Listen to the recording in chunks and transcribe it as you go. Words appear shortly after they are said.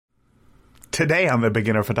Today on the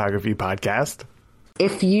Beginner Photography Podcast.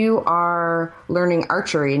 If you are learning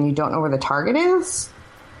archery and you don't know where the target is,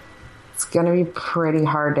 it's going to be pretty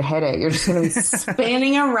hard to hit it. You're just going to be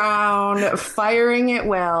spinning around, firing at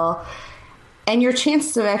will, and your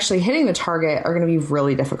chances of actually hitting the target are going to be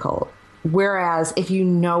really difficult. Whereas if you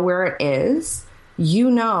know where it is,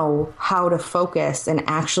 you know how to focus and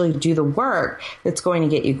actually do the work that's going to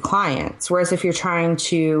get you clients. Whereas if you're trying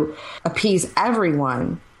to appease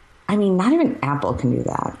everyone, I mean, not even Apple can do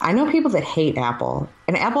that. I know people that hate Apple,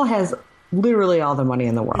 and Apple has literally all the money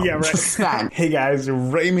in the world. Yeah, right. Hey guys,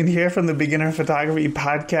 Raymond here from the Beginner Photography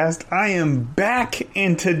Podcast. I am back,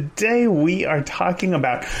 and today we are talking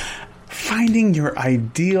about finding your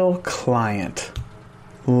ideal client.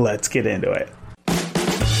 Let's get into it.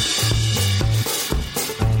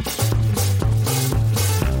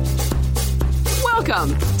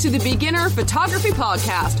 Welcome to the Beginner Photography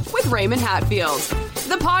Podcast with Raymond Hatfield,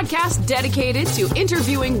 the podcast dedicated to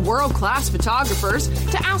interviewing world-class photographers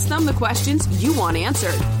to ask them the questions you want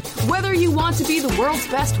answered. Whether you want to be the world's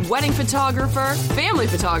best wedding photographer, family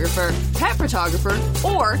photographer, pet photographer,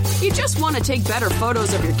 or you just want to take better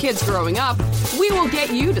photos of your kids growing up, we will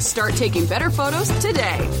get you to start taking better photos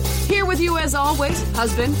today. Here with you as always,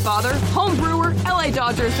 husband, father, home brewer, LA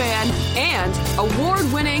Dodgers fan, and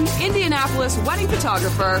award-winning Indianapolis wedding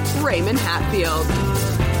photographer, Raymond Hatfield.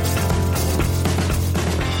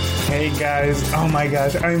 Hey guys, oh my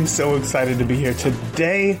gosh, I'm so excited to be here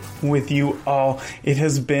today with you all. It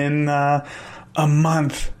has been a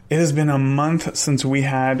month. It has been a month since we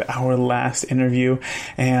had our last interview,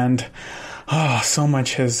 and so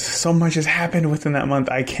much has happened within that month.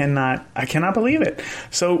 I cannot believe it.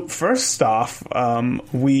 So first off,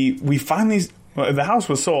 we finally, the house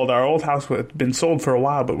was sold. Our old house had been sold for a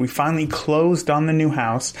while, but we finally closed on the new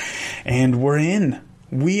house, and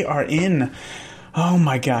we are in. Oh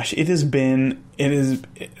my gosh, it is the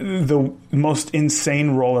most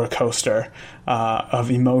insane roller coaster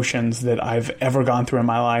of emotions that I've ever gone through in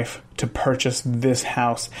my life to purchase this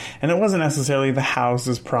house. And it wasn't necessarily the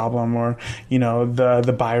house's problem or,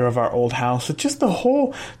 the buyer of our old house. It's just the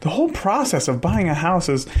whole process of buying a house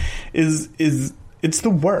is it's the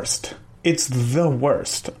worst. It's the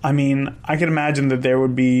worst. I mean, I can imagine that there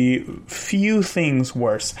would be few things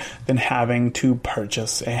worse than having to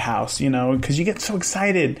purchase a house, because you get so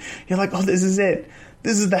excited. You're like, oh, this is it.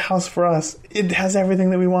 This is the house for us. It has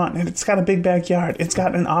everything that we want. And it's got a big backyard. It's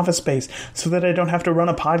got an office space so that I don't have to run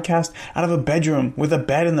a podcast out of a bedroom with a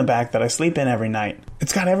bed in the back that I sleep in every night.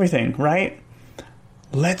 It's got everything, right?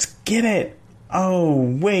 Let's get it. Oh,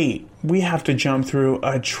 wait. We have to jump through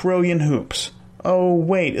a trillion hoops. Oh,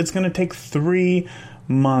 wait, it's going to take 3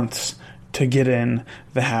 months to get in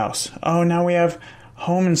the house. Oh, now we have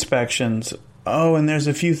home inspections. Oh, and there's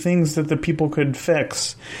a few things that the people could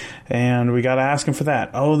fix, and we got to ask them for that.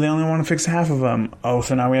 Oh, they only want to fix half of them. Oh,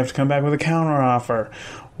 so now we have to come back with a counter offer.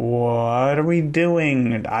 What are we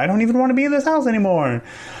doing? I don't even want to be in this house anymore.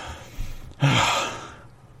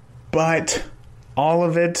 But all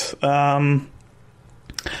of it,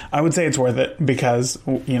 I would say it's worth it because,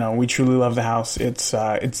 we truly love the house. It's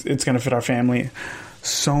going to fit our family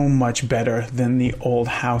so much better than the old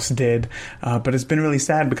house did. But it's been really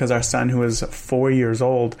sad because our son, who is 4 years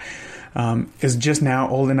old, is just now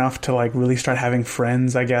old enough to really start having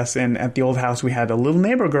friends, I guess. And at the old house, we had a little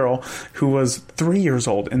neighbor girl who was 3 years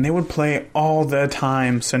old, and they would play all the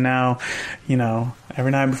time. So now,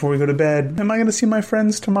 every night before we go to bed, am I going to see my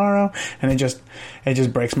friends tomorrow? And it just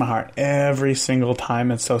breaks my heart every single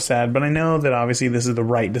time. It's so sad. But I know that obviously this is the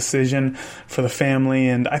right decision for the family.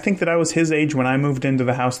 And I think that I was his age when I moved into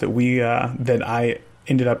the house that I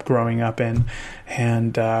ended up growing up in.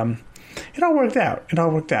 And, it all worked out.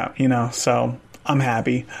 So I'm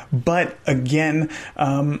happy. But again,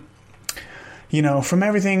 from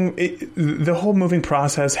everything, the whole moving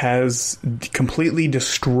process has completely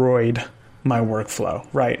destroyed my workflow,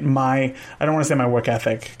 right? I don't want to say my work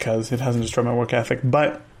ethic because it hasn't destroyed my work ethic,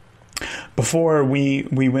 but before we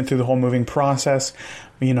went through the whole moving process,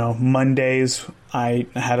 Mondays, I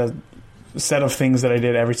had a set of things that I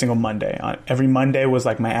did every single Monday. Every Monday was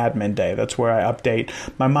like my admin day. That's where I update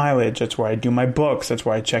my mileage. That's where I do my books. That's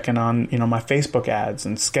where I check in on, my Facebook ads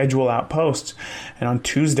and schedule out posts. And on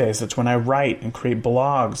Tuesdays, that's when I write and create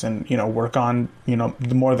blogs and, work on,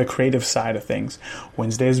 the more the creative side of things.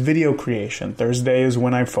 Wednesday is video creation. Thursday is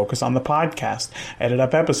when I focus on the podcast, edit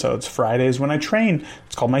up episodes. Friday is when I train.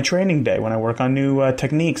 It's called my training day, when I work on new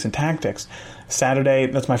techniques and tactics. Saturday,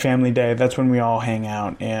 that's my family day. That's when we all hang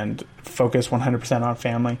out and focus 100% on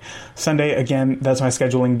family. Sunday, again, that's my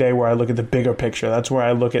scheduling day where I look at the bigger picture. That's where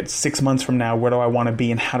I look at 6 months from now, where do I want to be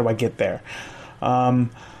and how do I get there?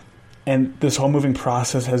 And this whole moving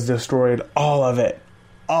process has destroyed all of it.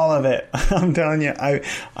 All of it. I'm telling you, I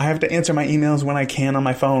have to answer my emails when I can on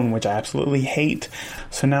my phone, which I absolutely hate.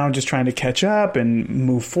 So now I'm just trying to catch up and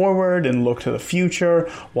move forward and look to the future,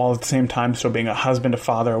 while at the same time still being a husband, a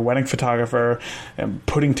father, a wedding photographer, and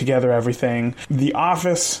putting together everything. The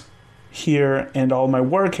office here and all my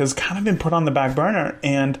work has kind of been put on the back burner.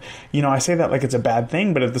 And, I say that like it's a bad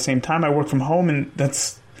thing, but at the same time I work from home, and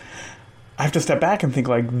I have to step back and think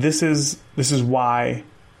like, this is why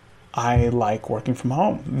I like working from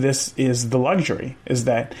home. This is the luxury, is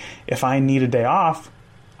that if I need a day off,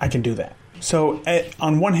 I can do that. So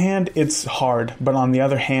on one hand, it's hard, but on the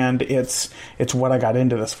other hand, it's what I got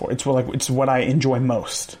into this for. It's what I enjoy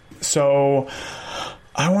most. So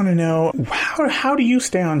I want to know, how do you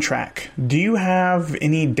stay on track? Do you have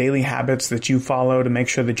any daily habits that you follow to make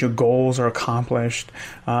sure that your goals are accomplished?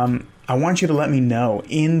 I want you to let me know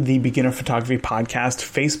in the Beginner Photography Podcast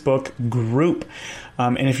Facebook group.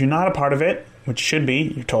 And if you're not a part of it, which should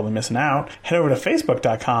be, you're totally missing out, head over to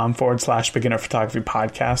facebook.com/Beginner Photography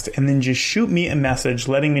Podcast, and then just shoot me a message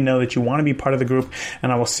letting me know that you want to be part of the group,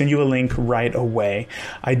 and I will send you a link right away.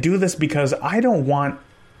 I do this because I don't want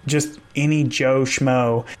just any Joe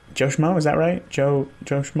Schmo. Joe Schmo, is that right? Joe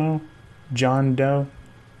Schmo? John Doe?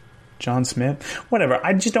 John Smith, whatever.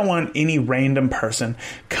 I just don't want any random person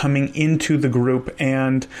coming into the group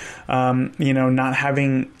and, not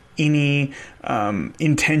having any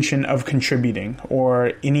intention of contributing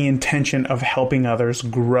or any intention of helping others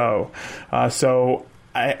grow. So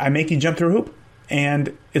I make you jump through a hoop,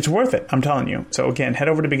 and it's worth it. I'm telling you. So again, head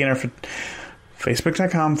over to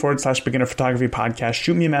Facebook.com/Beginner Photography Podcast.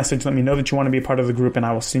 Shoot me a message. Let me know that you want to be a part of the group, and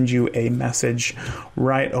I will send you a message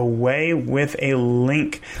right away with a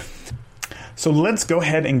link. So let's go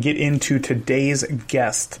ahead and get into today's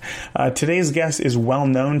guest. Today's guest is well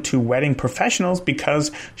known to wedding professionals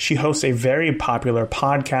because she hosts a very popular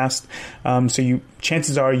podcast. So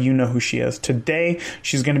chances are you know who she is. Today,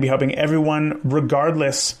 she's going to be helping everyone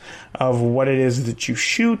regardless of what it is that you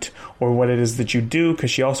shoot or what it is that you do,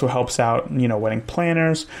 because she also helps out, wedding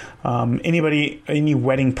planners, any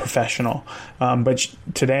wedding professional. But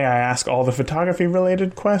today I ask all the photography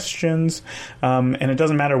related questions. And it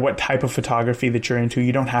doesn't matter what type of photography that you're into.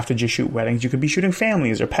 You don't have to just shoot weddings. You could be shooting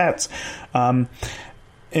families or pets. And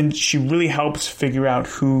she really helps figure out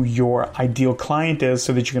who your ideal client is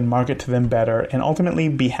so that you can market to them better and ultimately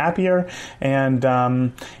be happier and,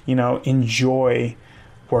 enjoy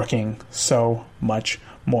working so much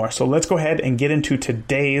more. So let's go ahead and get into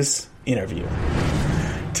today's interview.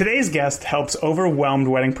 Today's guest helps overwhelmed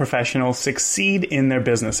wedding professionals succeed in their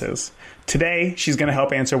businesses. Today, she's going to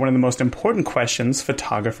help answer one of the most important questions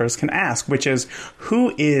photographers can ask, which is,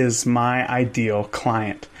 who is my ideal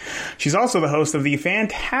client? She's also the host of the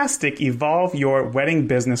fantastic Evolve Your Wedding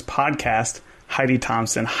Business podcast, Heidi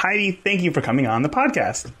Thompson. Heidi, thank you for coming on the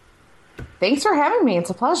podcast. Thanks for having me.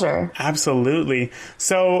 It's a pleasure. Absolutely.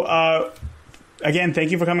 So, again,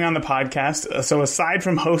 thank you for coming on the podcast. So aside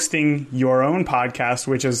from hosting your own podcast,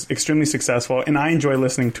 which is extremely successful, and I enjoy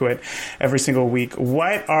listening to it every single week,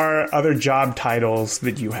 what are other job titles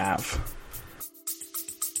that you have?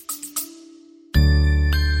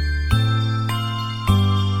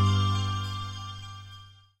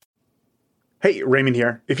 Hey, Raymond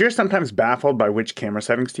here. If you're sometimes baffled by which camera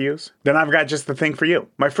settings to use, then I've got just the thing for you.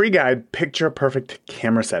 My free guide, Picture Perfect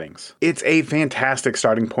Camera Settings. It's a fantastic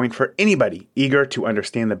starting point for anybody eager to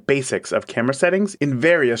understand the basics of camera settings in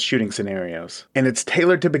various shooting scenarios. And it's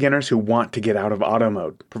tailored to beginners who want to get out of auto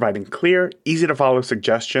mode, providing clear, easy to follow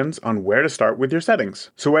suggestions on where to start with your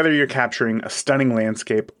settings. So whether you're capturing a stunning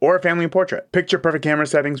landscape or a family portrait, Picture Perfect Camera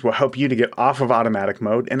Settings will help you to get off of automatic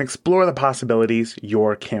mode and explore the possibilities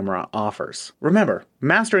your camera offers. Remember,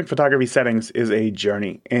 mastering photography settings is a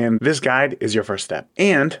journey, and this guide is your first step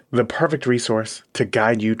and the perfect resource to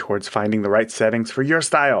guide you towards finding the right settings for your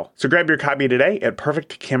style. So grab your copy today at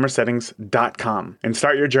perfectcamerasettings.com and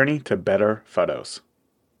start your journey to better photos.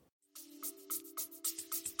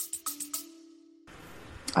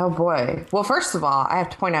 Oh boy. Well, first of all, I have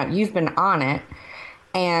to point out you've been on it,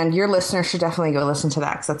 and your listeners should definitely go listen to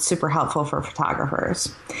that because that's super helpful for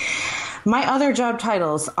photographers. My other job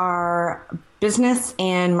titles are business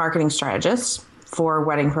and marketing strategist for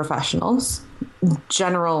wedding professionals,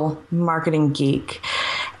 general marketing geek,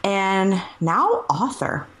 and now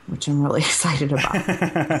author, which I'm really excited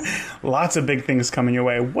about. Lots of big things coming your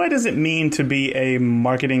way. What does it mean to be a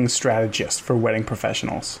marketing strategist for wedding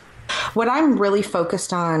professionals? What I'm really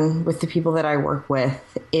focused on with the people that I work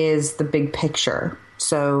with is the big picture.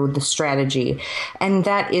 So the strategy, and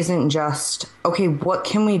that isn't just, okay, what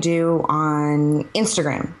can we do on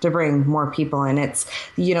Instagram to bring more people in? It's,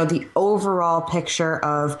 the overall picture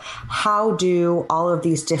of how do all of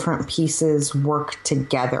these different pieces work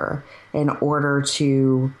together in order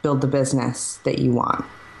to build the business that you want.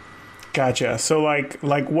 Gotcha. So like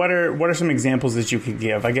what are some examples that you could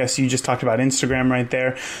give? I guess you just talked about Instagram right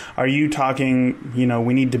there. Are you talking,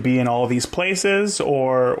 we need to be in all these places,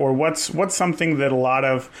 or what's something that a lot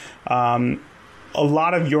of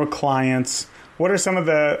your clients, what are some of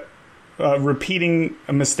the repeating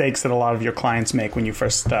mistakes that a lot of your clients make when you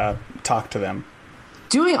first talk to them?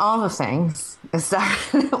 Doing all the things is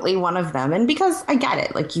definitely one of them. And because I get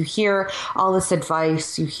it, like you hear all this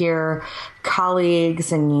advice, you hear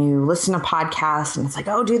colleagues and you listen to podcasts and it's like,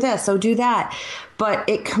 oh, do this, oh, do that. But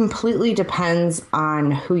it completely depends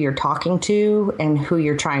on who you're talking to and who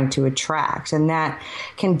you're trying to attract. And that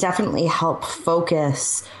can definitely help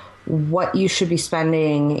focus what you should be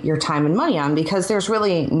spending your time and money on, because there's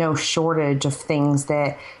really no shortage of things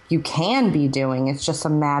that you can be doing. It's just a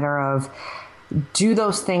matter of, do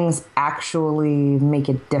those things actually make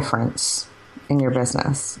a difference in your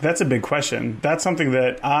business? That's a big question. That's something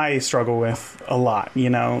that I struggle with a lot.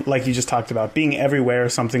 Like you just talked about, being everywhere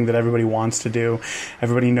is something that everybody wants to do.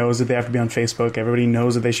 Everybody knows that they have to be on Facebook. Everybody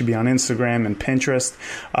knows that they should be on Instagram and Pinterest.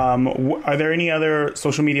 Are there any other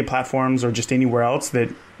social media platforms or just anywhere else that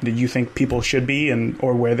you think people should be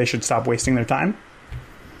or where they should stop wasting their time?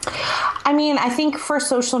 I think for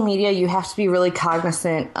social media, you have to be really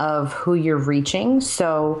cognizant of who you're reaching.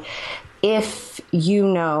 So if you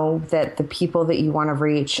know that the people that you want to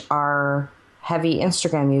reach are heavy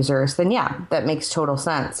Instagram users, then yeah, that makes total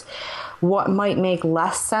sense. What might make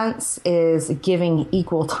less sense is giving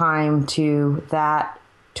equal time to that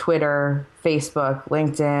Twitter, Facebook,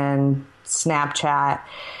 LinkedIn, Snapchat.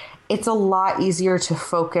 It's a lot easier to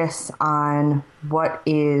focus on what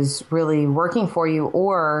is really working for you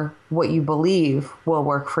or what you believe will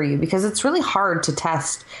work for you, because it's really hard to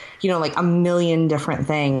test, like a million different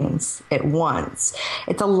things at once.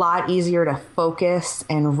 It's a lot easier to focus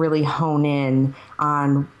and really hone in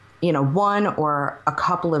on, one or a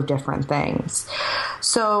couple of different things.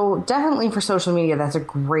 So definitely for social media, that's a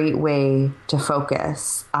great way to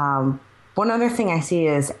focus. One other thing I see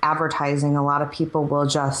is advertising. A lot of people will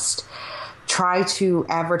just try to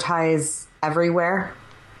advertise everywhere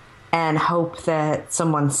and hope that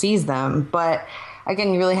someone sees them. But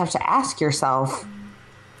again, you really have to ask yourself,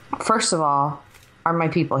 first of all, are my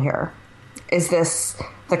people here? Is this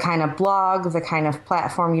the kind of blog, the kind of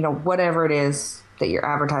platform, whatever it is that you're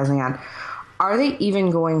advertising on? Are they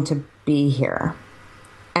even going to be here?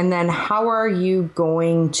 And then how are you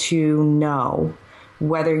going to know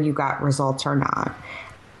whether you got results or not?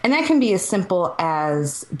 And that can be as simple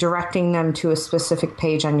as directing them to a specific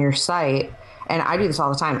page on your site. And I do this all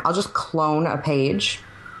the time. I'll just clone a page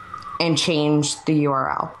and change the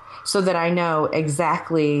URL so that I know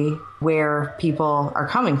exactly where people are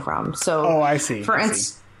coming from. So, oh, I see. For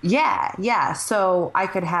instance, yeah. So I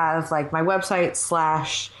could have like my website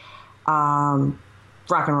 /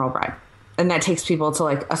 rock and roll bride. And that takes people to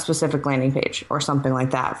like a specific landing page or something like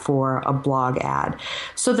that for a blog ad.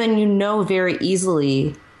 So then very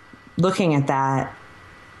easily, looking at that,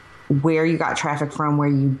 where you got traffic from, where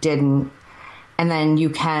you didn't. And then you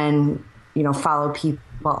can, follow people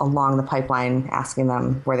along the pipeline, asking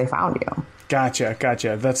them where they found you.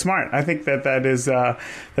 Gotcha. That's smart. I think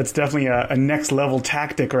that's definitely a next level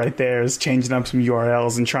tactic right there, is changing up some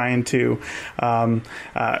URLs and trying to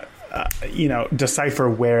decipher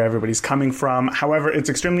where everybody's coming from. However, it's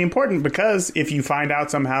extremely important, because if you find out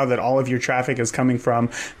somehow that all of your traffic is coming from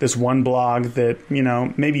this one blog that,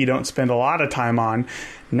 maybe you don't spend a lot of time on,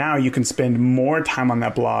 now you can spend more time on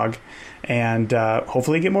that blog and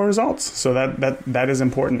hopefully get more results. So that is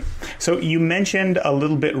important. So you mentioned a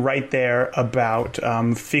little bit right there about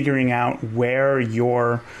figuring out where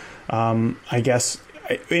your,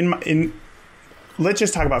 let's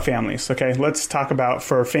just talk about families, okay? Let's talk about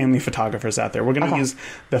for family photographers out there. We're going to use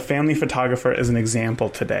the family photographer as an example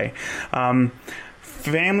today.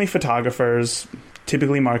 Family photographers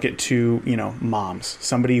typically market to, moms,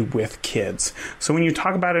 somebody with kids. So when you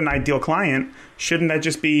talk about an ideal client, shouldn't that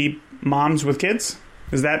just be moms with kids?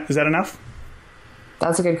 Is that enough?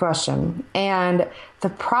 That's a good question. And the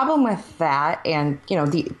problem with that, and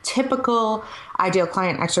the typical ideal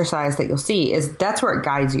client exercise that you'll see, is that's where it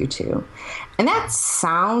guides you to. And that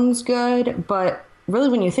sounds good, but really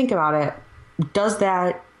when you think about it, does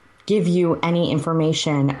that give you any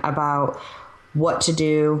information about what to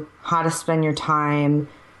do, how to spend your time,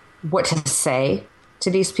 what to say to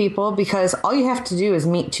these people, because all you have to do is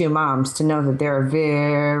meet two moms to know that there are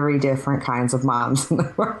very different kinds of moms in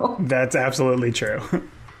the world. That's absolutely true.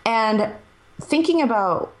 And thinking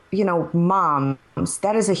about, moms,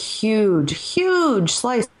 that is a huge, huge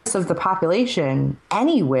slice of the population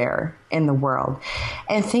anywhere in the world.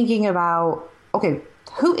 And thinking about, okay,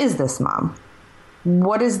 who is this mom?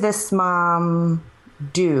 What does this mom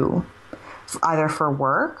do? Either for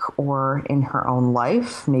work or in her own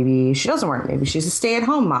life. Maybe she doesn't work. Maybe she's a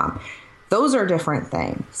stay-at-home mom. Those are different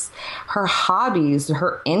things. Her hobbies,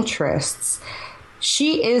 her interests.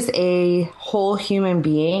 She is a whole human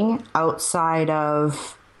being outside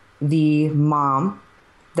of the mom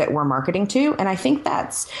that we're marketing to. And I think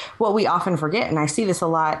that's what we often forget. And I see this a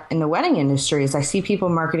lot in the wedding industry is I see people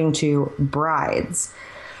marketing to brides.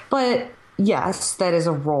 But yes, that is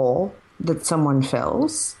a role that someone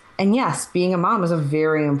fills. And yes, being a mom is a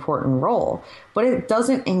very important role, but it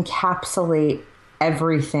doesn't encapsulate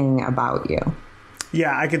everything about you.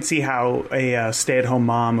 Yeah, I could see how a stay-at-home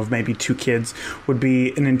mom of maybe 2 kids would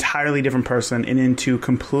be an entirely different person and into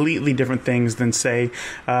completely different things than, say,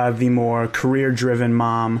 the more career-driven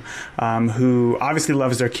mom who obviously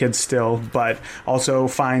loves their kids still, but also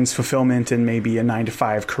finds fulfillment in maybe a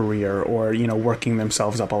 9-to-5 career or, working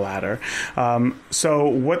themselves up a ladder. So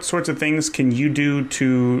what sorts of things can you do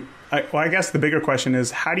to... I guess the bigger question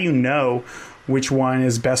is, how do you know which one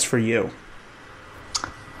is best for you?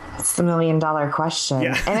 It's the $1 million question.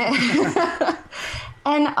 Yeah.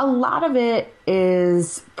 And a lot of it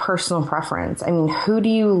is personal preference. I mean, who do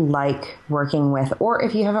you like working with? Or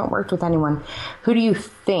if you haven't worked with anyone, who do you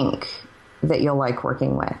think that you'll like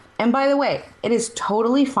working with? And by the way, it is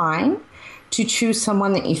totally fine to choose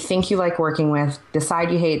someone that you think you like working with,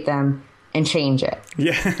 decide you hate them, and change it.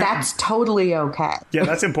 Yeah. That's totally okay. Yeah,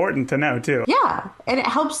 that's important to know too. Yeah. And it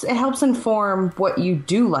helps inform what you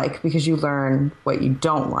do like because you learn what you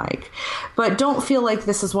don't like. But don't feel like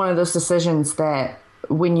this is one of those decisions that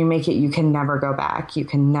when you make it, you can never go back. You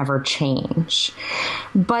can never change.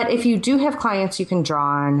 But if you do have clients you can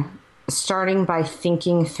draw on, starting by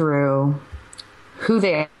thinking through who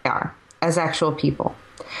they are as actual people.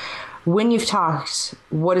 When you've talked,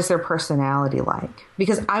 what is their personality like?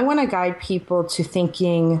 Because I want to guide people to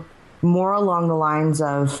thinking more along the lines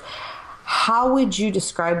of, how would you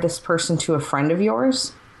describe this person to a friend of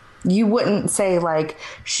yours? You wouldn't say, like,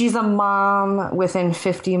 she's a mom within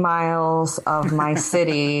 50 miles of my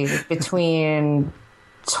city between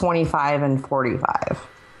 25 and 45.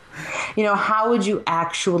 How would you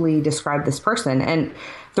actually describe this person? And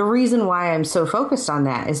the reason why I'm so focused on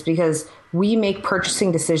that is because we make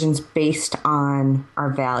purchasing decisions based on our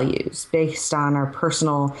values, based on our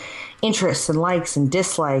personal interests and likes and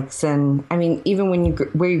dislikes. And I mean, even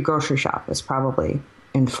where you grocery shop is probably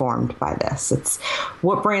informed by this. It's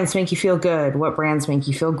what brands make you feel good, what brands make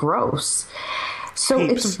you feel gross. So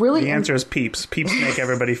Peeps. It's really... The answer is Peeps. Peeps make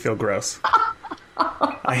everybody feel gross.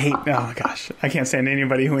 Oh gosh, I can't stand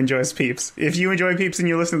anybody who enjoys Peeps. If you enjoy Peeps and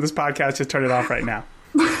you listen to this podcast, just turn it off right now.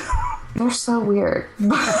 They're so weird.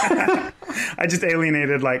 I just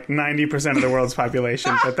alienated like 90% of the world's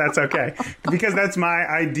population, but that's okay. Because that's my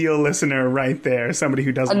ideal listener right there. Somebody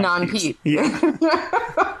who doesn't a like non-Peep. Yeah.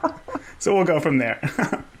 So we'll go from there.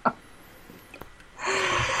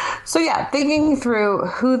 So yeah, thinking through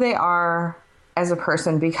who they are as a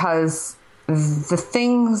person, because the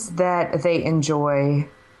things that they enjoy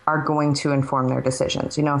are going to inform their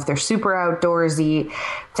decisions. If they're super outdoorsy,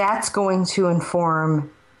 that's going to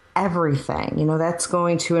inform everything. That's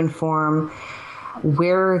going to inform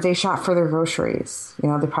where they shop for their groceries.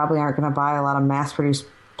 They probably aren't going to buy a lot of mass-produced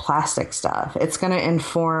plastic stuff. It's going to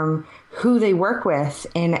inform who they work with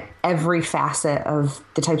in every facet of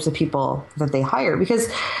the types of people that they hire. Because,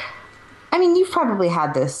 I mean, you've probably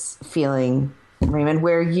had this feeling, Raymond,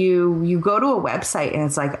 where you go to a website and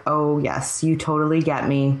it's like, oh, yes, you totally get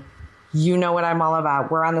me. You know what I'm all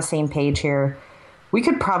about. We're on the same page here. We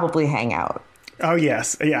could probably hang out. Oh,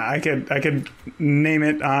 yes. Yeah, I could name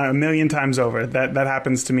it a million times over. That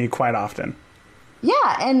happens to me quite often.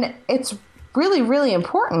 Yeah, and it's really, really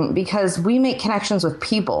important because we make connections with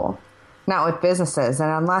people, not with businesses. And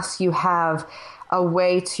unless you have a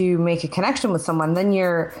way to make a connection with someone, then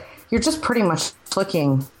you're just pretty much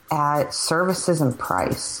looking at services and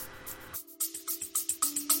price.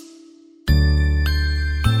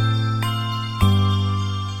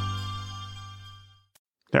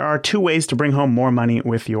 There are 2 ways to bring home more money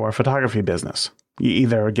with your photography business. You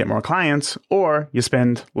either get more clients or you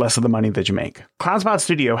spend less of the money that you make. CloudSpot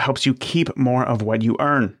Studio helps you keep more of what you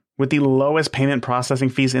earn. With the lowest payment processing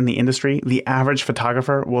fees in the industry, the average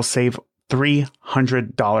photographer will save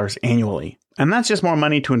 $300 annually. And that's just more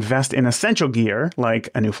money to invest in essential gear like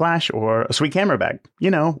a new flash or a sweet camera bag.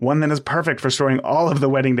 You know, one that is perfect for storing all of the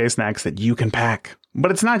wedding day snacks that you can pack.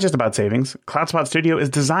 But it's not just about savings. CloudSpot Studio is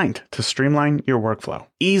designed to streamline your workflow.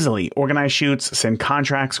 Easily organize shoots, send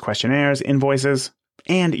contracts, questionnaires, invoices,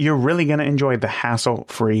 and you're really going to enjoy the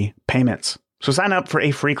hassle-free payments. So sign up for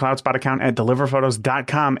a free CloudSpot account at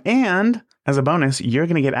deliverphotos.com, and as a bonus, you're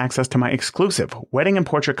going to get access to my exclusive wedding and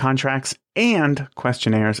portrait contracts and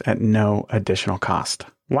questionnaires at no additional cost.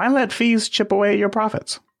 Why let fees chip away at your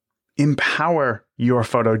profits? Empower your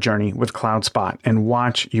photo journey with CloudSpot and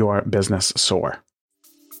watch your business soar.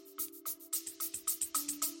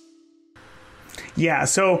 Yeah,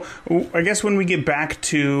 so I guess when we get back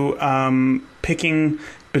to picking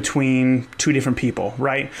between two different people,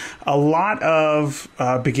 right? A lot of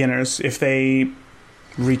beginners, if they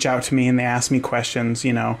reach out to me and they ask me questions,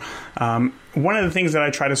 you know, one of the things that I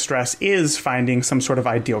try to stress is finding some sort of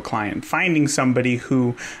ideal client, finding somebody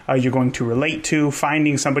who you're going to relate to,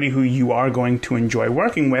 finding somebody who you are going to enjoy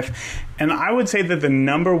working with. And I would say that the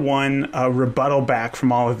number one rebuttal back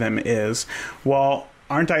from all of them is, well,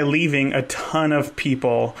 aren't I leaving a ton of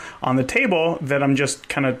people on the table that I'm just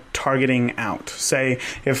kind of targeting out? Say,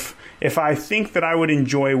 if I think that I would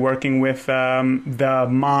enjoy working with the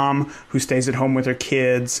mom who stays at home with her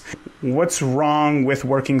kids, what's wrong with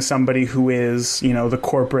working somebody who is, you know, the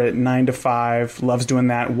corporate 9-to-5, loves doing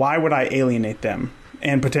that? Why would I alienate them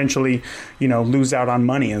and potentially, you know, lose out on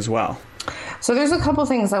money as well? So there's a couple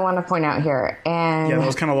things I want to point out here. And yeah, that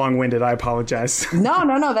was kind of long-winded. I apologize.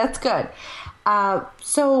 No, that's good.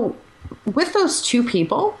 So with those two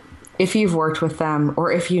people, if you've worked with them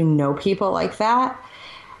or if you know people like that,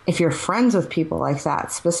 if you're friends with people like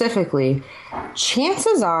that specifically,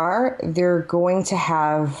 chances are they're going to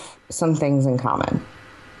have some things in common.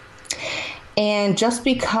 And just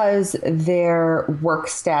because their work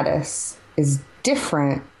status is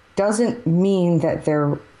different doesn't mean that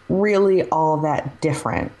they're really all that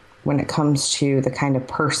different when it comes to the kind of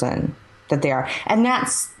person that they are. And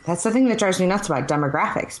that's the thing that drives me nuts about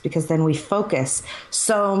demographics, because then we focus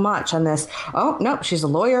so much on this. Oh, no, she's a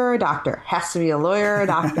lawyer or a doctor. Has to be a lawyer or a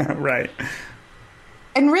doctor. Right.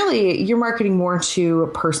 And really, you're marketing more to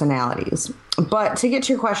personalities. But to get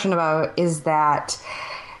to your question about, is that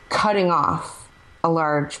cutting off a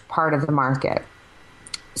large part of the market?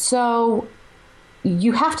 So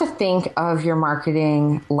you have to think of your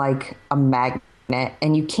marketing like a magnet.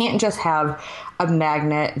 And you can't just have a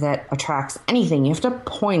magnet that attracts anything. You have to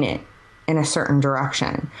point it in a certain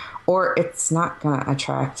direction, or it's not going to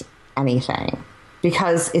attract anything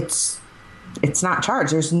because it's not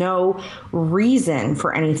charged. There's no reason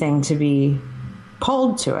for anything to be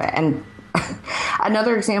pulled to it. And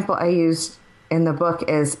another example I used in the book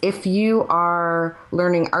is, if you are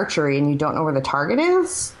learning archery and you don't know where the target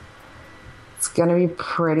is, it's going to be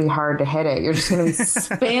pretty hard to hit it. You're just going to be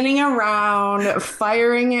spinning around,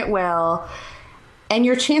 firing it well, and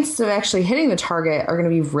your chances of actually hitting the target are going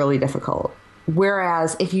to be really difficult.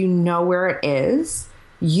 Whereas if you know where it is,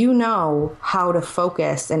 you know how to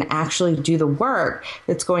focus and actually do the work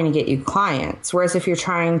that's going to get you clients. Whereas if you're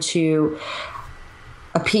trying to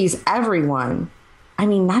appease everyone, I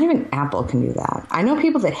mean, not even Apple can do that. I know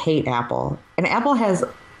people that hate Apple, and Apple has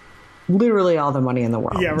literally all the money in the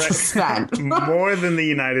world to spend. More than the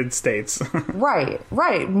United States. Right.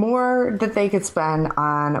 More that they could spend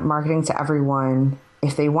on marketing to everyone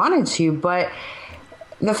if they wanted to. But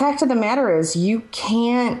the fact of the matter is, you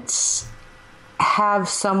can't have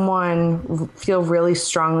someone feel really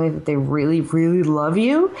strongly that they really, really love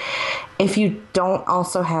you if you don't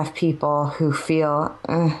also have people who feel,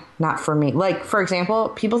 not for me. Like, for example,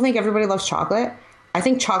 people think everybody loves chocolate. I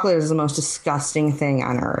think chocolate is the most disgusting thing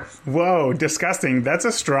on earth. Whoa, disgusting. That's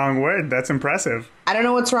a strong word. That's impressive. I don't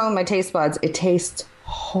know what's wrong with my taste buds. It tastes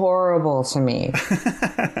horrible to me.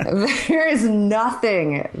 There is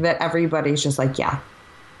nothing that everybody's just like, yeah,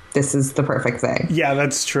 this is the perfect thing. Yeah,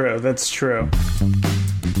 that's true. That's true.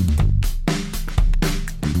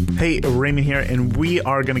 Hey, Raymond here, and we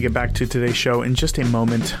are going to get back to today's show in just a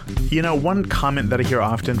moment. You know, one comment that I hear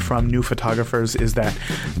often from new photographers is that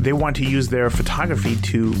they want to use their photography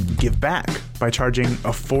to give back by charging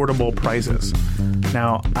affordable prices.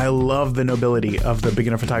 Now, I love the nobility of the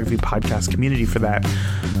Beginner Photography podcast community for that.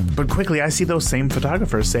 But quickly, I see those same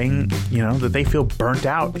photographers saying, you know, that they feel burnt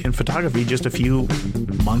out in photography just a few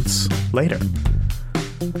months later.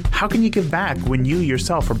 How can you give back when you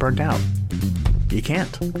yourself are burnt out? You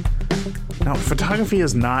can't. Now, photography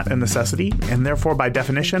is not a necessity, and therefore, by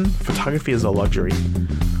definition, photography is a luxury.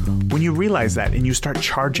 When you realize that and you start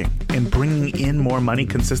charging and bringing in more money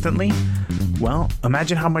consistently, well,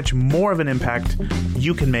 imagine how much more of an impact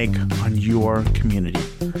you can make on your community.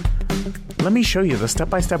 Let me show you the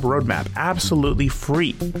step-by-step roadmap, absolutely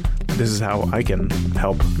free. This is how I can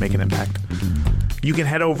help make an impact. You can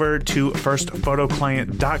head over to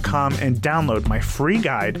firstphotoclient.com and download my free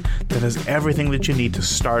guide that has everything that you need to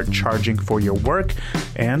start charging for your work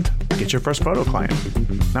and get your first photo client.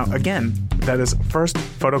 Now, again, that is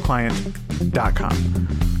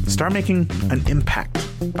firstphotoclient.com. Start making an impact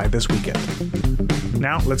by this weekend.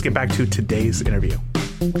 Now, let's get back to today's interview.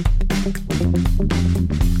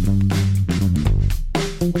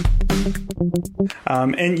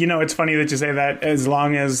 And, it's funny that you say that. As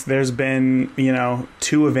long as there's been,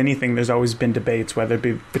 two of anything, there's always been debates, whether it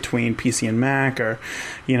be between PC and Mac or,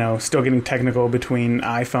 still getting technical between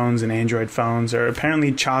iPhones and Android phones, or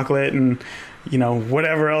apparently chocolate and,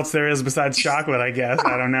 whatever else there is besides chocolate, I guess.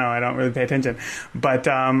 I don't know. I don't really pay attention. But,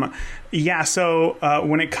 so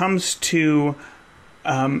when it comes to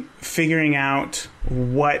figuring out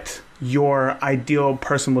what your ideal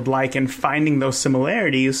person would like and finding those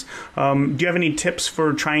similarities, do you have any tips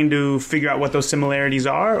for trying to figure out what those similarities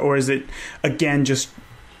are? Or is it, again, just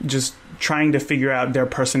trying to figure out their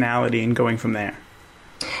personality and going from there?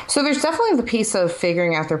 So there's definitely the piece of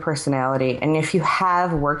figuring out their personality. And if you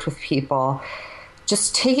have worked with people,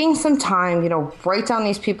 just taking some time, write down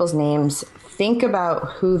these people's names, think about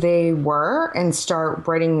who they were, and start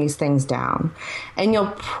writing these things down. And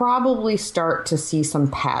you'll probably start to see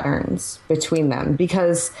some patterns between them,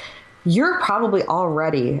 because you're probably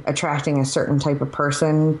already attracting a certain type of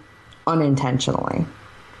person unintentionally.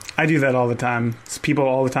 I do that all the time. People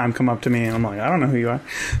all the time come up to me and I'm like, I don't know who you are.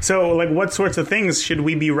 So, what sorts of things should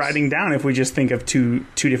we be writing down if we just think of two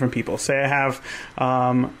different people? Say I have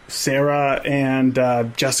Sarah and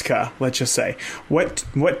Jessica, let's just say. What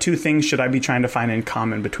two things should I be trying to find in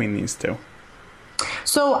common between these two?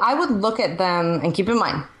 So I would look at them and keep in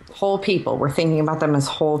mind, whole people. We're thinking about them as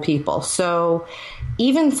whole people. So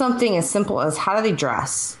even something as simple as, how do they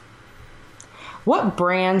dress? What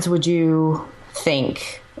brands would you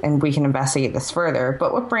think, and we can investigate this further,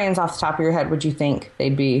 but what brands off the top of your head would you think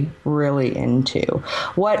they'd be really into?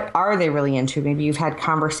 What are they really into? Maybe you've had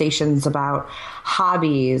conversations about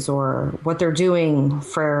hobbies or what they're doing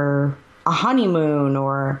for a honeymoon,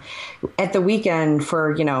 or at the weekend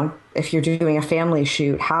for, if you're doing a family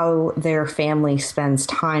shoot, how their family spends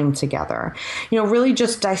time together. Really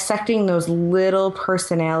just dissecting those little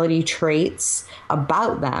personality traits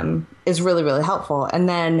about them is really, really helpful. And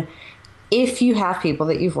then if you have people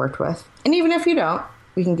that you've worked with, and even if you don't,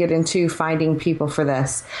 we can get into finding people for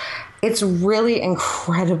this. It's really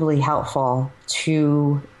incredibly helpful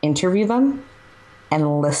to interview them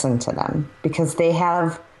and listen to them, because they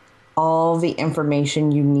have all the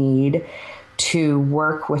information you need to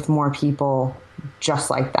work with more people just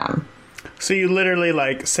like them. So you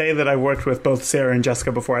literally say that I worked with both Sarah and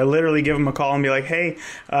Jessica before. I literally give them a call and be like, hey,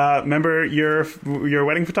 remember your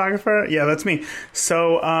wedding photographer? Yeah, that's me.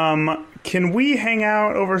 So can we hang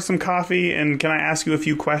out over some coffee and can I ask you a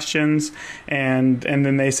few questions? And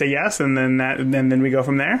then they say yes, and then we go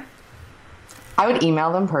from there? I would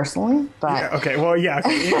email them personally, but... Yeah, okay, well, yeah,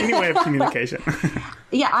 any way of communication.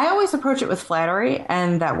 Yeah, I always approach it with flattery,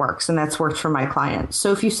 and that works, and that's worked for my clients.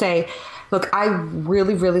 So if you say, look, I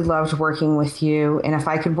really, really loved working with you, and if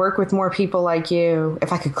I could work with more people like you,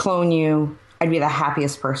 if I could clone you, I'd be the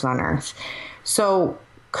happiest person on earth. So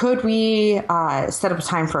could we set up a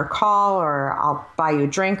time for a call, or I'll buy you a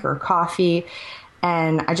drink or coffee,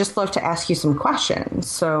 and I just love to ask you some questions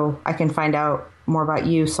so I can find out more about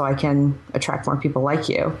you so I can attract more people like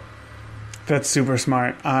you. That's super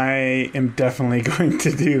smart. I am definitely going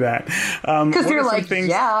to do that. Because you're like,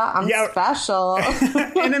 I'm special.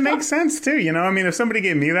 And it makes sense too. If somebody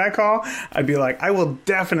gave me that call, I'd be like, I will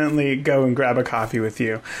definitely go and grab a coffee with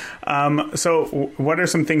you. So what are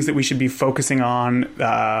some things that we should be focusing on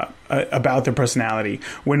about their personality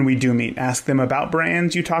when we do meet? Ask them about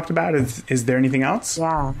brands you talked about. Is there anything else?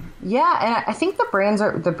 Yeah. And I think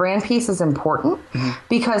the brand piece is important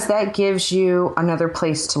because that gives you another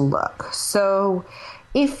place to look. So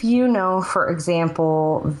if for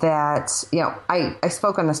example, that, I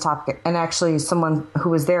spoke on this topic, and actually someone who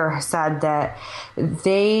was there said that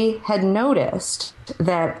they had noticed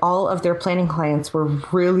that all of their planning clients were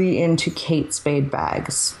really into Kate Spade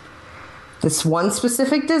bags. This one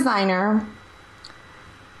specific designer,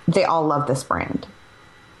 they all love this brand,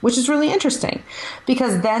 which is really interesting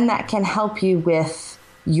because then that can help you with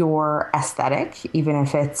your aesthetic, even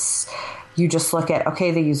if it's, you just look at,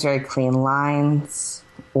 okay, they use very clean lines,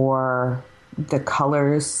 or the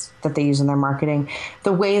colors that they use in their marketing,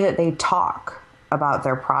 the way that they talk about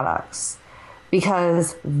their products.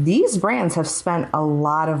 Because these brands have spent a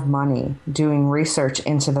lot of money doing research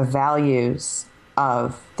into the values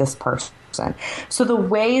of this person. So the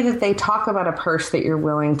way that they talk about a purse that you're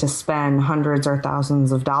willing to spend hundreds or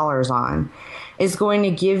thousands of dollars on is going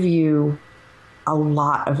to give you a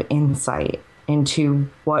lot of insight into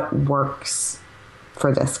what works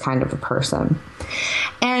for this kind of a person.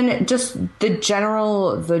 And just the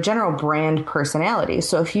general brand personality.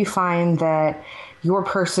 So if you find that your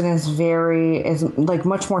person is like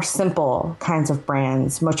much more simple kinds of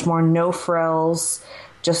brands, much more no frills,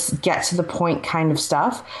 just get to the point kind of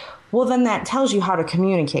stuff, well, then that tells you how to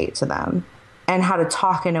communicate to them and how to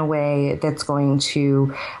talk in a way that's going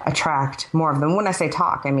to attract more of them. When I say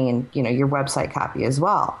talk, I mean, your website copy as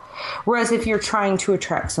well. Whereas if you're trying to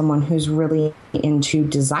attract someone who's really into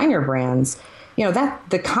designer brands, that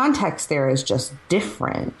the context there is just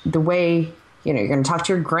different. The way, you're going to talk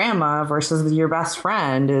to your grandma versus your best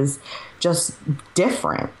friend is just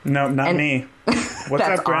different. No, not me. What's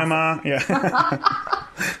up, Grandma? Awesome. Yeah.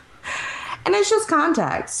 And it's just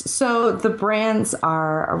context. So the brands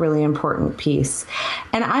are a really important piece.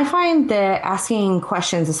 And I find that asking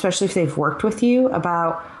questions, especially if they've worked with you,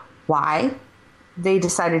 about why they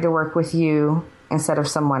decided to work with you instead of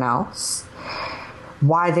someone else,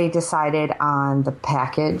 why they decided on the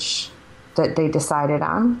package that they decided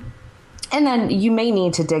on. And then you may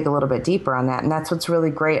need to dig a little bit deeper on that. And that's what's really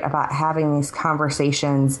great about having these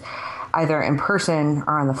conversations either in person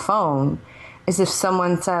or on the phone, is if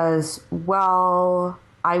someone says, well,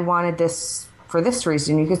 I wanted this for this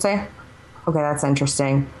reason, you could say, okay, that's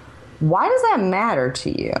interesting. Why does that matter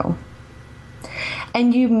to you?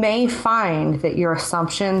 And you may find that your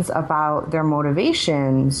assumptions about their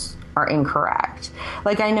motivations are incorrect.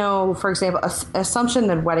 Like I know, for example, assumption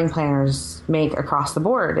that wedding planners make across the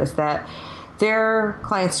board is that their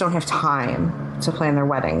clients don't have time to plan their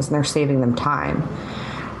weddings and they're saving them time.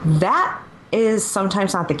 That is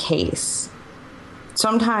sometimes not the case.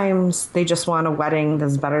 Sometimes they just want a wedding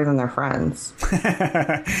that's better than their friends.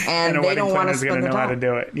 And they don't want to spend the time. How to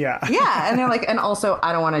do it. Yeah. Yeah. And they're like, and also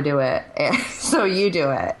I don't want to do it. So you do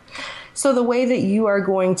it. So the way that you are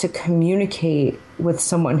going to communicate with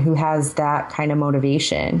someone who has that kind of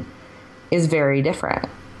motivation is very different.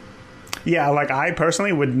 Yeah, like I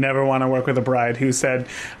personally would never want to work with a bride who said,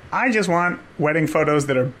 I just want wedding photos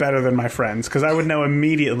that are better than my friends, because I would know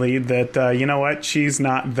immediately that, you know what, she's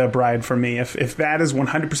not the bride for me. If that is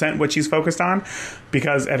 100% what she's focused on,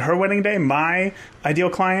 because at her wedding day, my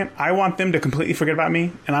ideal client, I want them to completely forget about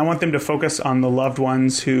me, and I want them to focus on the loved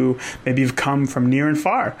ones who maybe have come from near and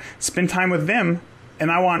far. Spend time with them,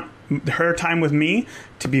 and I want her time with me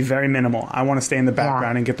to be very minimal. I want to stay in the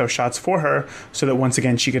background and get those shots for her so that once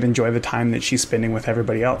again she could enjoy the time that she's spending with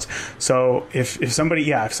everybody else. So if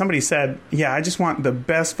somebody said, yeah, I just want the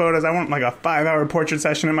best photos, I want like a 5-hour portrait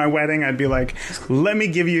session at my wedding, I'd be like, let me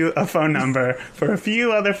give you a phone number for a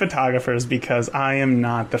few other photographers, because I am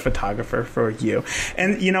not the photographer for you.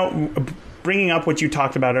 And bringing up what you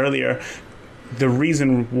talked about earlier, the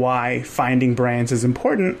reason why finding brands is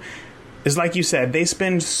important is, like you said, they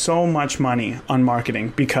spend so much money on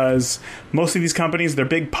marketing, because most of these companies, they're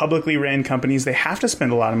big publicly ran companies. They have to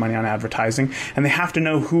spend a lot of money on advertising, and they have to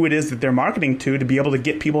know who it is that they're marketing to be able to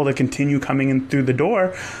get people to continue coming in through the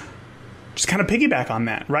door. Just kind of piggyback on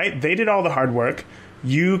that, right? They did all the hard work.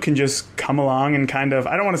 You can just come along and kind of,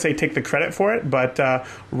 I don't want to say take the credit for it, but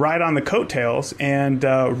ride on the coattails and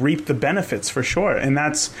reap the benefits for sure. And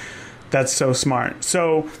that's so smart.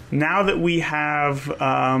 So now that we have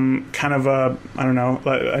kind of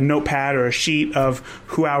a notepad or a sheet of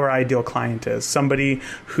who our ideal client is, somebody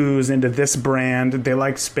who's into this brand, they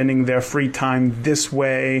like spending their free time this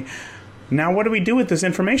way. Now, what do we do with this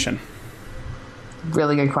information?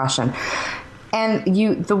 Really good question.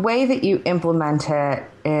 And the way that you implement it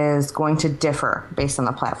is going to differ based on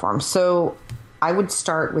the platform. So I would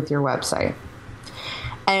start with your website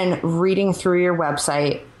and reading through your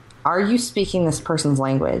website. Are you speaking this person's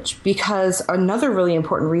language? Because another really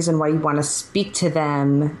important reason why you want to speak to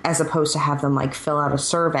them as opposed to have them like fill out a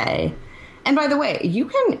survey. And by the way, you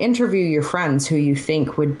can interview your friends who you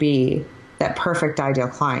think would be that perfect ideal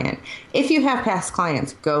client. If you have past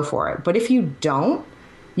clients, go for it. But if you don't,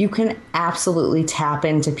 you can absolutely tap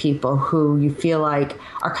into people who you feel like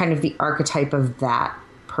are kind of the archetype of that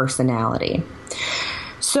personality.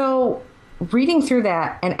 So reading through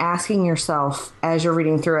that and asking yourself as you're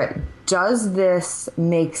reading through it, does this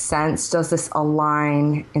make sense? Does this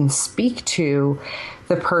align and speak to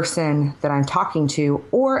the person that I'm talking to?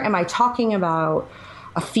 Or am I talking about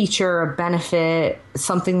a feature, a benefit,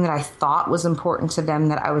 something that I thought was important to them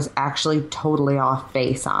that I was actually totally off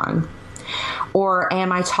base on? Or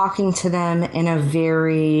am I talking to them in a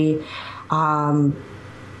very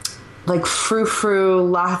like frou-frou,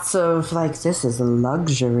 lots of like, this is a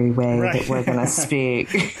luxury way that we're going to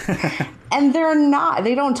speak. And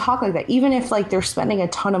they don't talk like that. Even if like they're spending a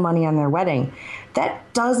ton of money on their wedding,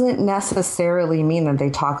 that doesn't necessarily mean that they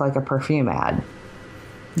talk like a perfume ad.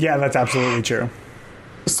 Yeah, that's absolutely true.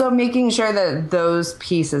 So making sure that those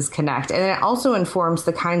pieces connect. And it also informs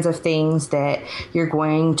the kinds of things that you're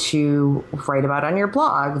going to write about on your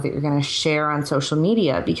blog, that you're going to share on social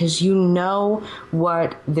media, because you know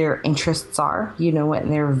what their interests are, you know what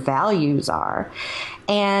their values are.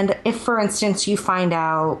 And if, for instance, you find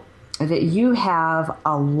out that you have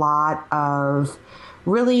a lot of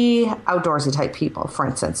really outdoorsy type people, for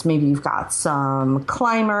instance, maybe you've got some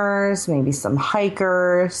climbers, maybe some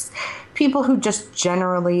hikers, people who just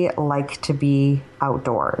generally like to be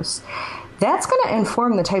outdoors. That's going to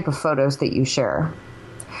inform the type of photos that you share.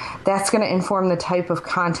 That's going to inform the type of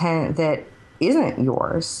content that isn't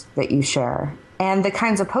yours that you share. And the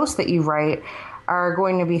kinds of posts that you write are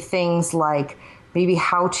going to be things like maybe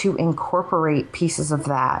how to incorporate pieces of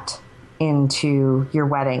that into your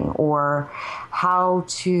wedding, or how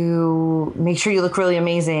to make sure you look really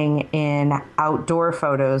amazing in outdoor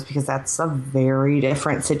photos, because that's a very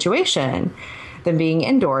different situation than being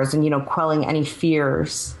indoors, and, you know, quelling any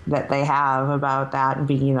fears that they have about that and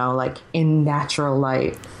being, you know, like in natural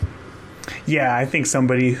light. Yeah, I think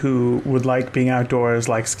somebody who would like being outdoors,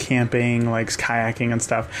 likes camping, likes kayaking and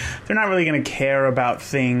stuff, they're not really going to care about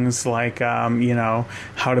things like, you know,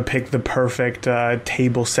 how to pick the perfect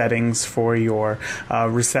table settings for your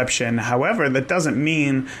reception. However, that doesn't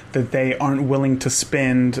mean that they aren't willing to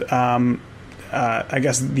spend, I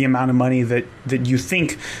guess, the amount of money that you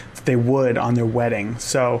think they would on their wedding.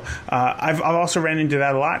 So I've also ran into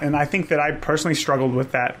that a lot, and I think that I personally struggled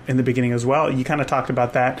with that in the beginning as well. You kind of talked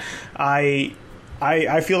about that. I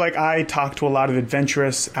feel like I talk to a lot of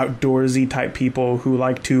adventurous, outdoorsy type people who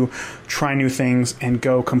like to try new things and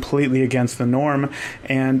go completely against the norm.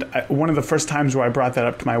 And one of the first times where I brought that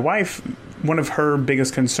up to my wife, one of her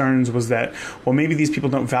biggest concerns was that, well, maybe these people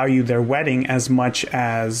don't value their wedding as much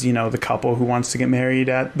as, you know, the couple who wants to get married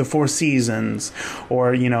at the Four Seasons,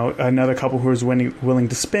 or, you know, another couple who is willing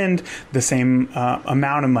to spend the same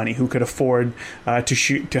amount of money, who could afford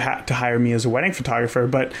to hire me as a wedding photographer.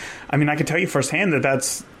 But I mean, I can tell you firsthand that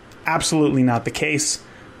that's absolutely not the case,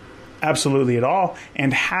 absolutely at all.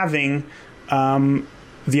 And having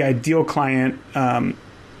the ideal client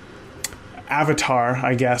avatar,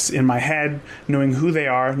 I guess, in my head, knowing who they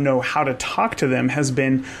are, know how to talk to them, has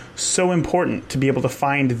been so important to be able to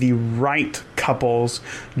find the right couples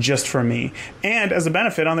just for me. And as a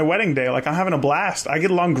benefit, on their wedding day, like, I'm having a blast. I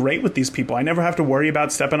get along great with these people. I never have to worry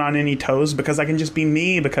about stepping on any toes, because I can just be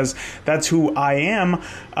me, because that's who I am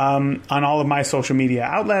on all of my social media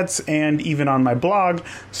outlets and even on my blog,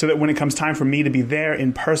 so that when it comes time for me to be there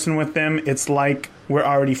in person with them, it's like we're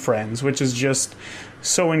already friends, which is just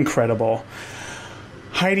so incredible.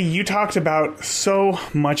 Heidi, you talked about so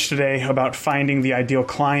much today about finding the ideal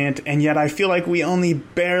client, and yet I feel like we only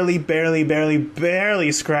barely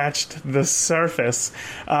scratched the surface.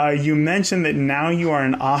 You mentioned that now you are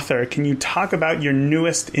an author. Can you talk about your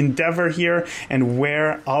newest endeavor here and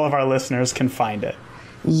where all of our listeners can find it?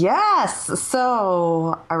 Yes.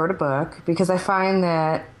 So I wrote a book because I find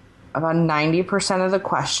that about 90% of the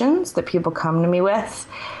questions that people come to me with,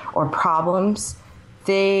 or problems,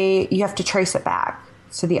 you have to trace it back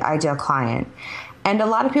to the ideal client. And a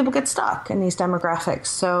lot of people get stuck in these demographics.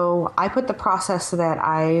 So I put the process that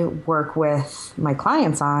I work with my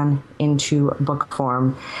clients on into book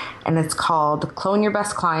form. And it's called Clone Your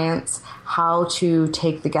Best Clients: How to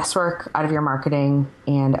Take the Guesswork Out of Your Marketing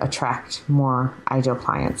and Attract More Ideal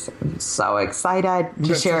Clients. I'm so excited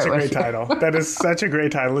to share it with you. That's such a great title. That is such a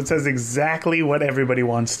great title. It says exactly what everybody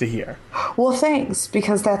wants to hear. Well, thanks,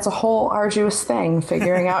 because that's a whole arduous thing,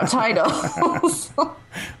 figuring out titles.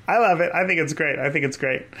 I love it. I think it's great.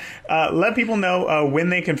 Let people know when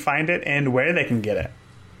they can find it and where they can get it.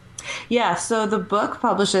 Yeah, so the book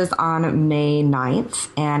publishes on May 9th,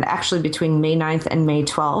 and actually between May 9th and May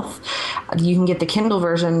 12th, you can get the Kindle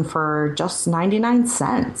version for just 99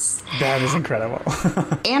 cents. That is incredible.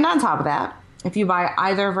 And on top of that, if you buy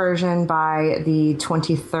either version by the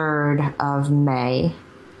 23rd of May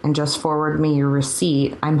and just forward me your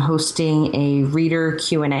receipt, I'm hosting a reader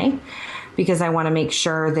Q&A, because I want to make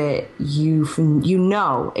sure that you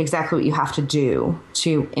know exactly what you have to do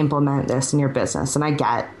to implement this in your business. And I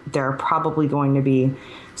get there are probably going to be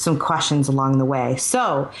some questions along the way.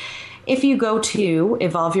 So If you go to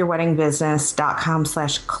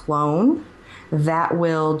evolveyourweddingbusiness.com/clone, that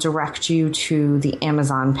will direct you to the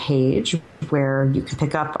Amazon page where you can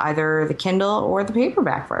pick up either the Kindle or the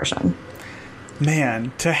paperback version.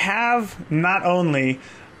 Man, to have not only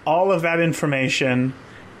all of that information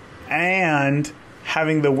and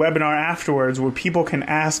having the webinar afterwards where people can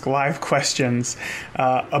ask live questions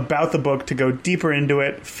about the book to go deeper into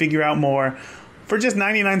it, figure out more, for just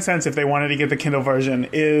 99 cents if they wanted to get the Kindle version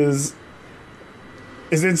is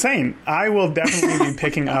insane. I will definitely be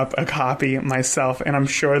picking up a copy myself, and I'm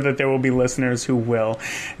sure that there will be listeners who will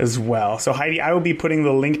as well. So Heidi, I will be putting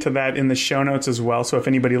the link to that in the show notes as well. So if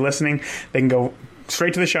anybody listening, they can go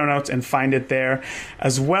straight to the show notes and find it there.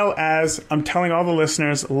 As well as, I'm telling all the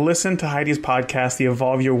listeners, listen to Heidi's podcast, the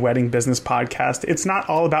Evolve Your Wedding Business podcast. It's not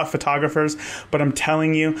all about photographers, but I'm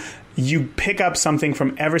telling you, you pick up something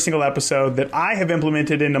from every single episode that I have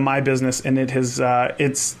implemented into my business, and it has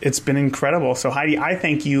it's been incredible. So Heidi, I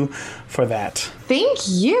thank you for that. Thank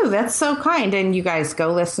you. That's so kind. And you guys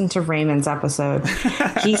go listen to Raymond's episode.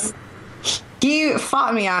 He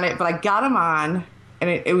fought me on it, but I got him on, and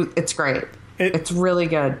it's great. It's really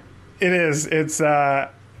good. It is. It's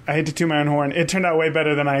I hate to toot my own horn. It turned out way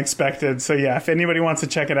better than I expected. So yeah, if anybody wants to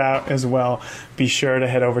check it out as well, be sure to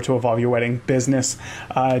head over to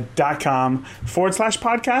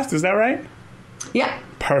evolveyourweddingbusiness.com/podcast. Is that right? Yeah.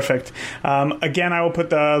 Perfect. Again, I will put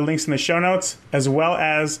the links in the show notes, as well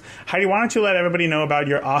as, Heidi, why don't you let everybody know about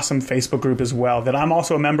your awesome Facebook group as well, that I'm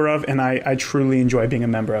also a member of, and I truly enjoy being a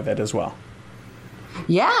member of it as well.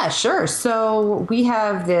 Yeah, sure. So we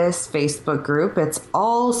have this Facebook group. It's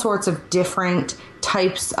all sorts of different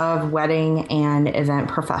types of wedding and event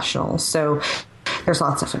professionals. So there's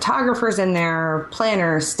lots of photographers in there,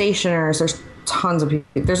 planners, stationers. There's tons of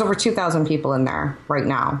people. There's over 2,000 people in there right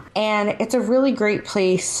now. And it's a really great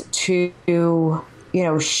place to,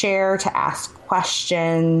 share, to ask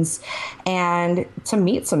questions, and to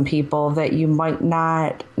meet some people that you might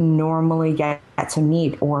not normally get to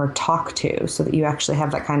meet or talk to, so that you actually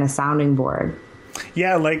have that kind of sounding board.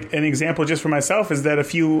 Yeah, like an example just for myself is that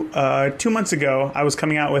 2 months ago, I was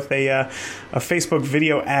coming out with a Facebook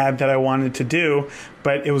video ad that I wanted to do,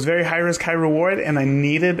 but it was very high risk, high reward, and I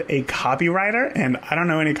needed a copywriter, and I don't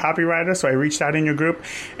know any copywriter, so I reached out in your group,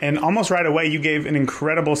 and almost right away, you gave an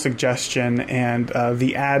incredible suggestion, and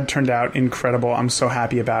the ad turned out incredible. I'm so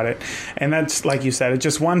happy about it. And that's, like you said, it's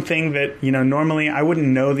just one thing that, normally I wouldn't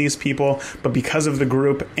know these people, but because of the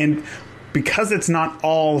group, and because it's not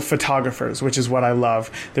all photographers, which is what I love,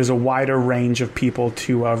 there's a wider range of people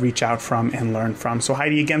to reach out from and learn from. So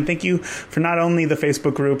Heidi, again, thank you for not only the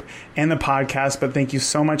Facebook group and the podcast, but thank you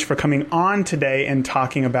so much for coming on today and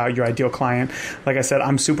talking about your ideal client. Like I said,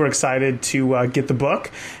 I'm super excited to get the book,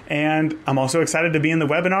 and I'm also excited to be in the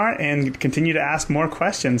webinar and continue to ask more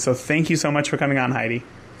questions. So thank you so much for coming on, Heidi.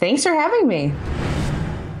 Thanks for having me.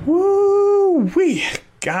 Woo-wee.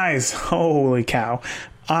 Guys, holy cow.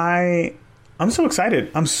 I'm so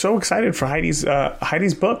excited. I'm so excited for Heidi's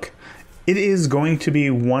book. It is going to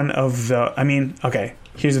be one of the, okay,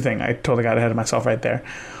 here's the thing. I totally got ahead of myself right there.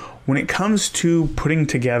 When it comes to putting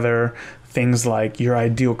together things like your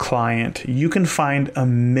ideal client, you can find a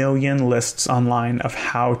million lists online of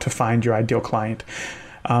how to find your ideal client.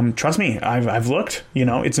 Trust me, I've looked,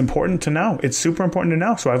 it's important to know. It's super important to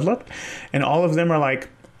know. So I've looked, and all of them are like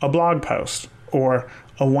a blog post or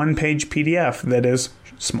a one-page PDF that is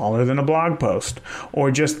smaller than a blog post,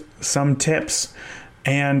 or just some tips.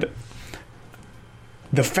 And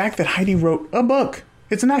the fact that Heidi wrote a book,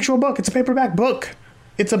 it's an actual book, it's a paperback book,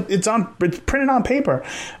 it's printed on paper.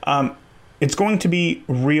 It's going to be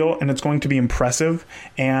real, and it's going to be impressive,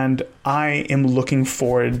 and I am looking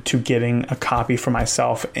forward to getting a copy for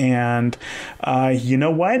myself. And you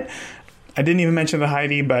know what? I didn't even mention the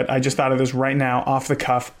Heidi, but I just thought of this right now off the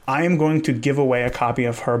cuff. I am going to give away a copy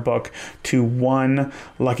of her book to one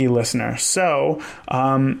lucky listener. So,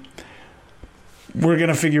 we're going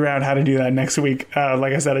to figure out how to do that next week.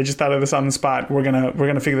 Like I said, I just thought of this on the spot. We're going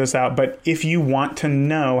to figure this out. But if you want to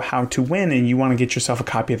know how to win and you want to get yourself a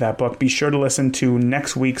copy of that book, be sure to listen to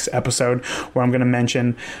next week's episode, where I'm going to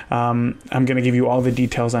mention, I'm going to give you all the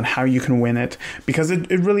details on how you can win it, because it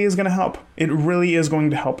really is going to help. It really is going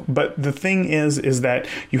to help. But the thing is that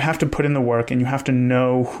you have to put in the work, and you have to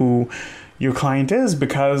know who your client is,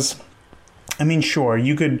 because sure,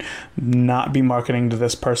 you could not be marketing to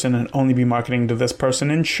this person and only be marketing to this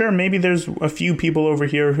person. And sure, maybe there's a few people over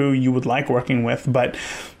here who you would like working with. But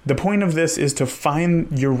the point of this is to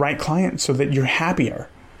find your right client so that you're happier,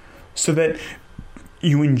 so that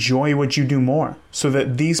you enjoy what you do more, so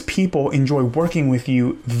that these people enjoy working with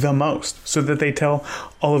you the most, so that they tell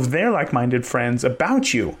all of their like-minded friends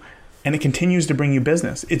about you. and it continues to bring you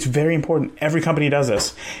business. It's very important. Every company does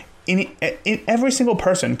this. Every single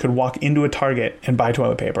person could walk into a Target and buy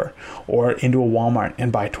toilet paper, or into a Walmart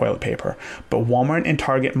and buy toilet paper. But Walmart and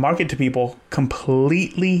Target market to people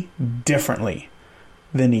completely differently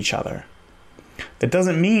than each other. That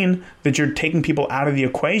doesn't mean that you're taking people out of the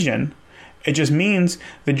equation. It just means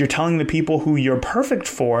that you're telling the people who you're perfect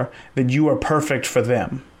for that you are perfect for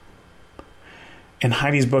them. And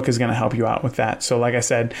Heidi's book is going to help you out with that. So like I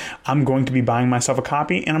said, I'm going to be buying myself a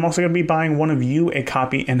copy, and I'm also going to be buying one of you a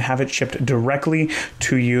copy and have it shipped directly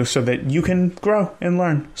to you so that you can grow and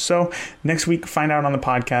learn. So next week, find out on the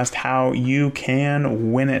podcast how you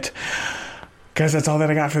can win it. Guys, that's all that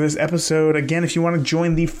I got for this episode. Again, if you want to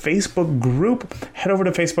join the Facebook group, head over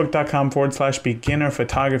to facebook.com/beginner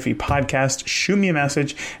photography podcast. Shoot me a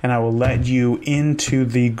message and I will let you into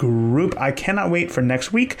the group. I cannot wait for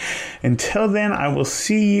next week. Until then, I will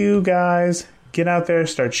see you guys. Get out there,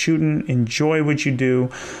 start shooting, enjoy what you do.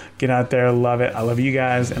 Get out there, love it. I love you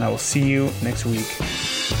guys, and I will see you next week.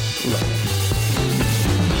 Love it.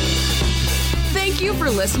 Thank you for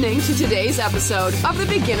listening to today's episode of the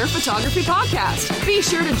Beginner Photography Podcast. Be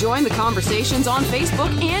sure to join the conversations on Facebook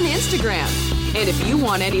and Instagram. And if you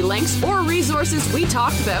want any links or resources we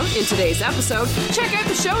talked about in today's episode, check out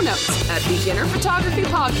the show notes at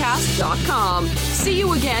beginnerphotographypodcast.com. See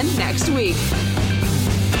you again next week.